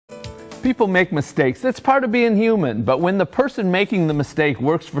People make mistakes. That's part of being human. But when the person making the mistake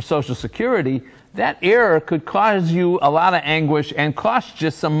works for Social Security, that error could cause you a lot of anguish and cost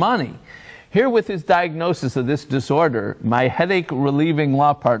you some money. Here with his diagnosis of this disorder, my headache-relieving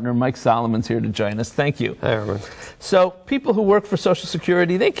law partner, Mike Solomon's here to join us. Thank you. Hi, everyone. So people who work for Social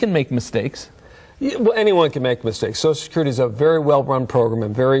Security, they can make mistakes. Yeah, well, anyone can make mistakes. Social Security is a very well-run program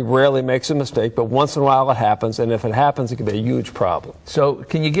and very rarely makes a mistake, but once in a while it happens, and if it happens, it can be a huge problem. So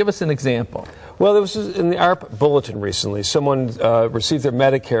can you give us an example? Well, there was in the AARP bulletin recently, someone received their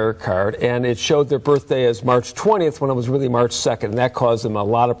Medicare card, and it showed their birthday as March 20th when it was really March 2nd, and that caused them a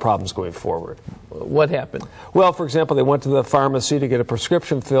lot of problems going forward. What happened? Well, for example, they went to the pharmacy to get a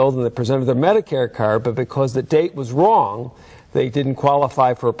prescription filled, and they presented their Medicare card, but because the date was wrong, they didn't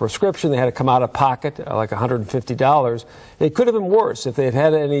qualify for a prescription. They had to come out of pocket, like $150. It could have been worse. If they had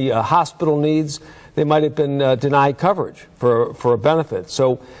had any hospital needs, they might have been denied coverage for a benefit.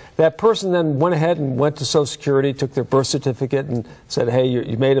 So that person then went ahead and went to Social Security, took their birth certificate and said, hey,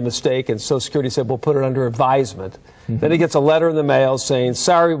 you made a mistake. And Social Security said, we'll put it under advisement. Mm-hmm. Then he gets a letter in the mail saying,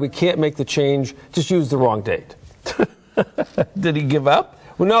 sorry, we can't make the change. Just use the wrong date. Did he give up?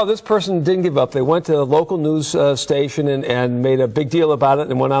 Well, no, this person didn't give up. They went to the local news station and made a big deal about it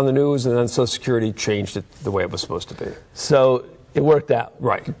and went on the news, and then Social Security changed it the way it was supposed to be. So it worked out.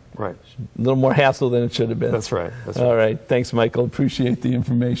 Right, right. A little more hassle than it should have been. That's right. That's All right. Thanks, Michael. Appreciate the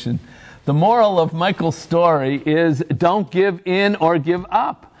information. The moral of Michael's story is don't give in or give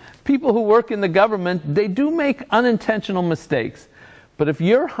up. People who work in the government, they do make unintentional mistakes. But if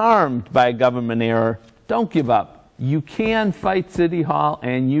you're harmed by a government error, don't give up. You can fight City Hall,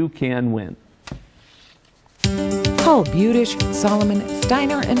 and you can win. Call Budish, Solomon,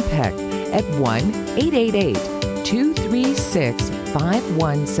 Steiner, and Peck at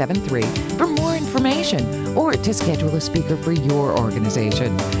 1-888-236-5173 for more information or to schedule a speaker for your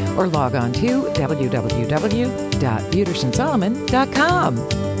organization. Or log on to www.budishandsolomon.com.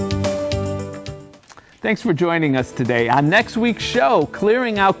 Thanks for joining us today. On next week's show,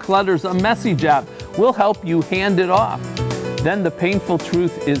 Clearing Out Clutter's a messy job. We'll help you hand it off. Then the painful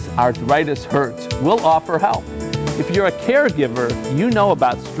truth is arthritis hurts. We'll offer help. If you're a caregiver, you know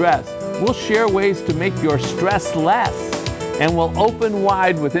about stress. We'll share ways to make your stress less. And we'll open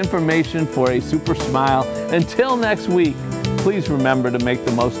wide with information for a super smile. Until next week, please remember to make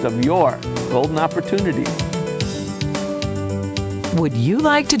the most of your golden opportunities. Would you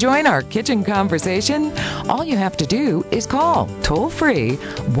like to join our kitchen conversation? All you have to do is call toll-free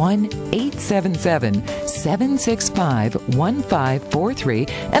 1-877-765-1543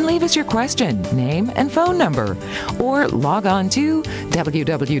 and leave us your question, name, and phone number. Or log on to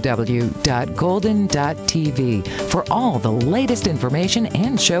www.golden.tv for all the latest information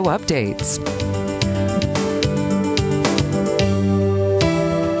and show updates.